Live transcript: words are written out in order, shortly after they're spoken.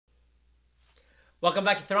Welcome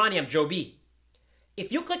back to Tharani, I'm Joe B.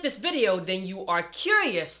 If you click this video, then you are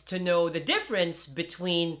curious to know the difference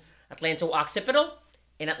between Atlantooccipital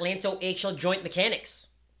and Atlantoaxial joint mechanics.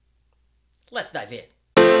 Let's dive in.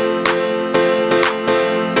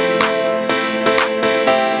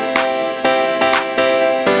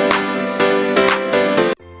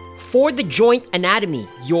 For the joint anatomy,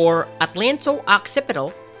 your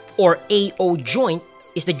Atlantooccipital or AO joint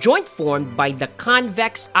is the joint formed by the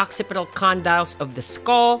convex occipital condyles of the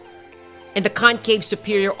skull and the concave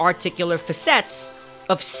superior articular facets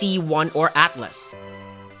of C1 or atlas.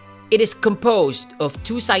 It is composed of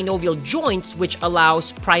two synovial joints which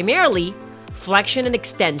allows primarily flexion and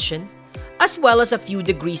extension, as well as a few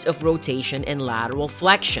degrees of rotation and lateral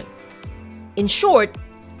flexion. In short,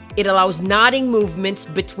 it allows nodding movements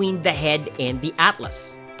between the head and the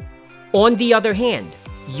atlas. On the other hand,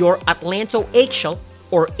 your Atlantoaxial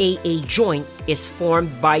or AA joint is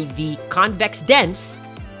formed by the convex dens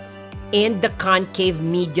and the concave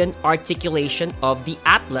median articulation of the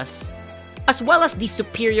atlas, as well as the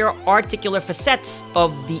superior articular facets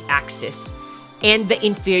of the axis and the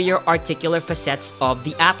inferior articular facets of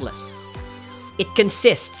the atlas. It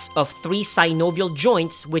consists of three synovial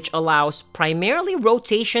joints which allows primarily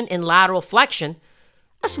rotation and lateral flexion,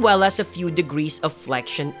 as well as a few degrees of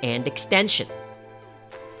flexion and extension.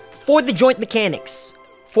 For the joint mechanics,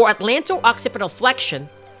 for Atlantooccipital flexion,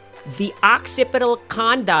 the occipital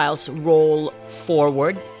condyles roll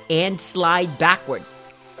forward and slide backward.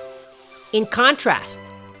 In contrast,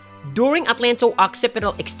 during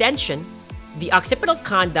Atlantooccipital extension, the occipital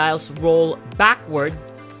condyles roll backward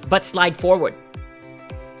but slide forward.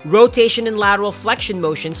 Rotation and lateral flexion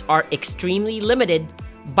motions are extremely limited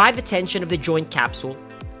by the tension of the joint capsule,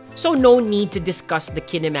 so no need to discuss the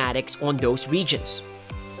kinematics on those regions.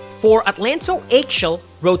 For Atlantoaxial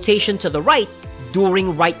rotation to the right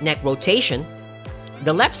during right neck rotation,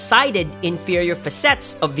 the left-sided inferior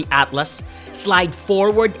facets of the atlas slide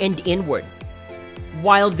forward and inward,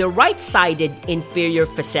 while the right-sided inferior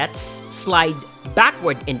facets slide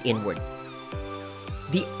backward and inward.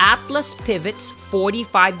 The atlas pivots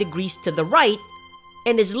 45 degrees to the right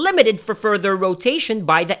and is limited for further rotation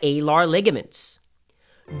by the alar ligaments.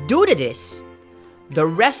 Due to this, the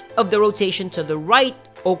rest of the rotation to the right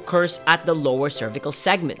occurs at the lower cervical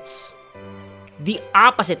segments. The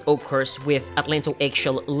opposite occurs with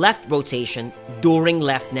Atlantoaxial left rotation during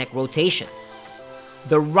left neck rotation.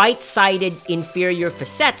 The right-sided inferior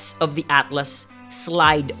facets of the atlas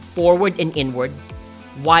slide forward and inward,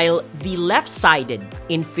 while the left-sided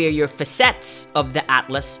inferior facets of the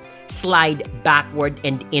atlas slide backward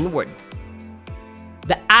and inward.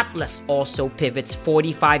 The atlas also pivots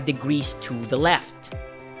 45 degrees to the left.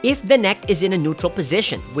 If the neck is in a neutral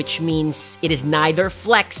position, which means it is neither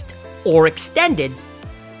flexed or extended,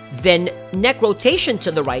 then neck rotation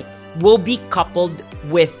to the right will be coupled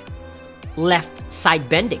with left side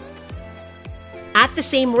bending. At the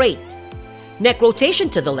same rate, neck rotation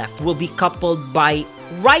to the left will be coupled by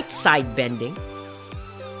right side bending.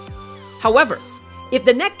 However, if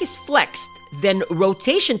the neck is flexed, then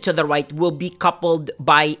rotation to the right will be coupled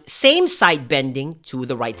by same side bending to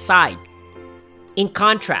the right side. In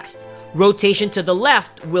contrast, rotation to the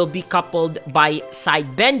left will be coupled by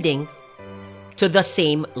side bending to the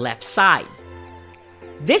same left side.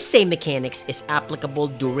 This same mechanics is applicable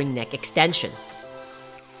during neck extension.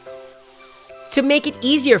 To make it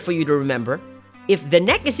easier for you to remember, if the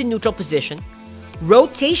neck is in neutral position,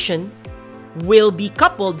 rotation will be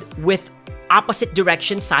coupled with opposite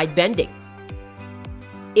direction side bending.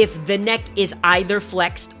 If the neck is either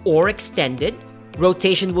flexed or extended,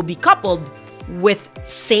 rotation will be coupled with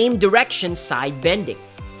same direction side bending.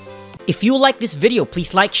 If you like this video,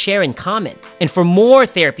 please like, share, and comment. And for more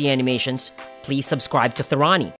therapy animations, please subscribe to Tharani.